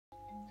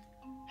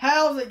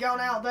How's it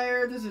going out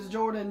there? This is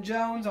Jordan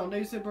Jones on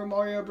New Super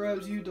Mario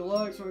Bros. U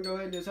Deluxe. We're going to go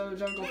ahead and do Solar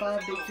Jungle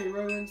 5 Deep Sea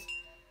Ruins.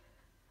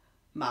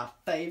 My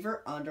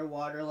favorite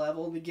underwater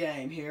level of the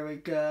game. Here we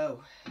go.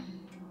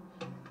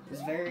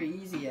 It's very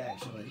easy,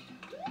 actually.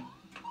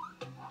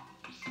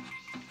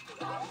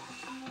 Let's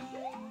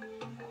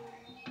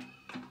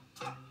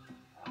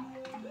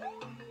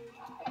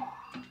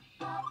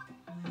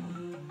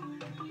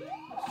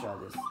try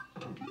this.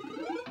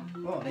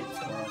 Well, I need the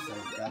squirrel so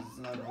guys, it's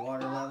an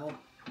underwater level.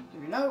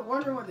 If you're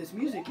wondering what this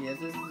music is,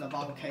 this is a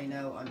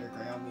volcano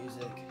underground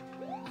music.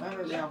 It's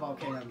underground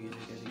volcano music,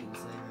 as you can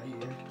see right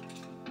here.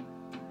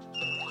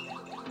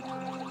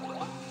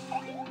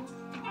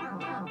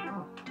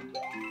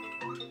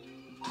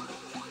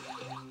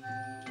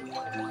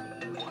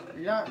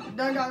 You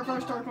done got the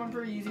first dark one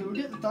pretty easy. We'll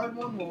get the third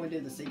one when we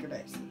did the secret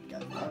exit.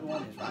 Got the third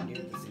one is right here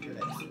at the secret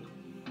exit.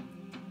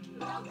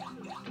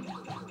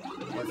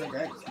 That's a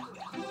great.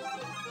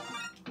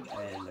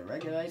 And the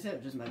regular exit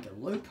will just make a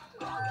loop.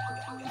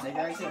 The secret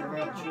exit will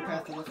go up the true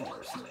path to the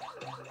forest.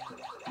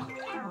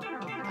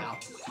 Ow.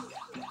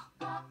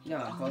 No,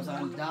 I'm close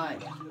on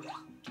dying.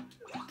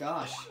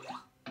 Gosh.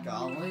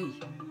 Golly.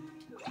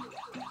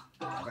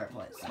 I better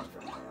play it safe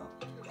right now.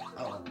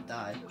 I don't want to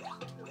die.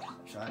 I'll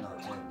try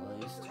not to at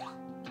least.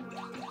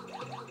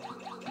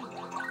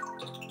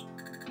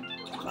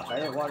 My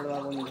favorite water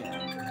level in the game.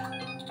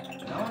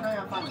 The only thing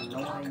I find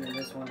annoying in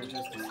this one is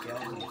just the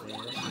skeleton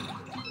fish.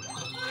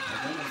 I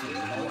think it's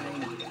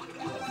annoying.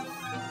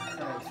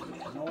 Crazy.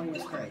 Annoying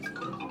is crazy. You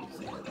can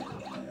see what they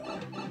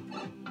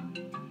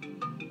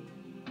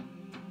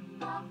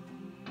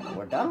are.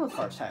 We're done with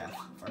first half.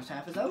 First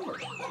half is over.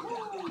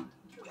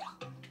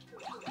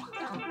 I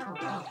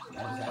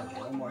just have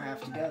one more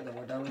half to go, then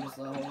we're done with this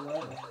whole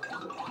level.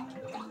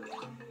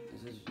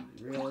 This is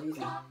real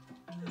easy.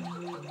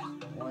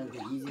 One of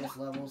the easiest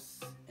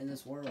levels in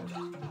this world.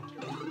 One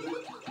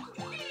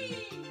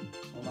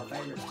of my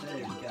favorites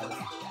too, because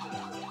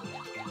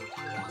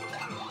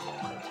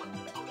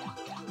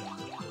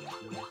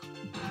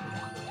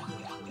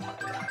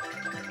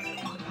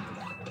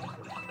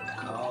I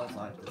always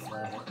liked this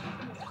level.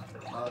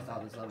 I always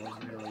thought this level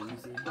was really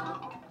easy.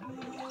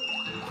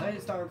 So I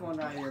just started one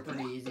right here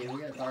pretty easy.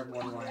 We got a third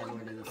one right here.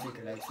 We do the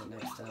secret exit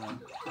next time.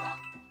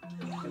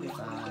 It'll be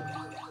fine.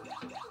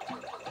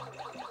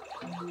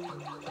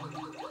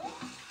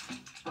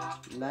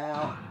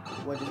 Now,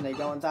 we just need to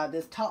go inside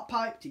this top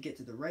pipe to get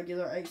to the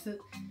regular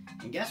exit.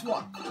 And guess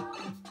what?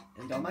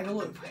 It's gonna make a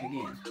loop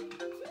again.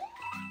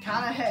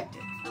 Kinda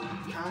hectic.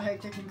 Kinda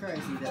hectic and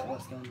crazy that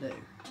what's gonna do.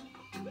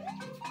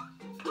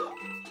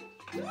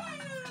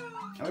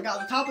 And we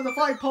got the top of the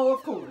flagpole,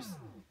 of course.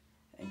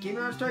 And keeping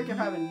our streak of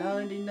having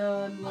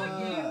 99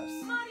 lives.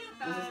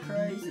 This is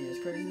crazy. As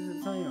crazy as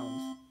it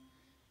sounds.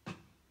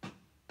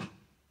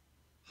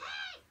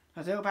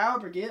 How's the power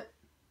Brigitte?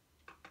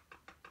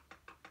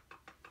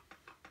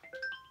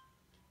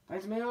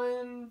 Thanks a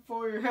million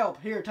for your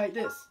help. Here, take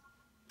this.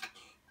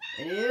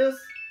 It is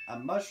a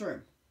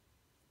mushroom.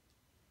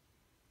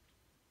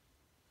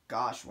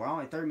 Gosh, we're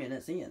only 3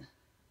 minutes in.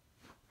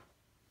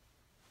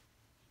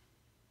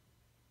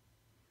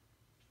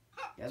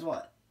 Guess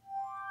what?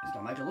 It's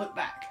gonna make you look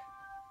back.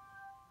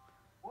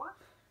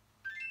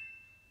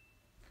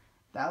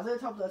 That was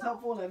it. Hope that's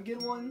helpful and have a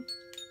good one.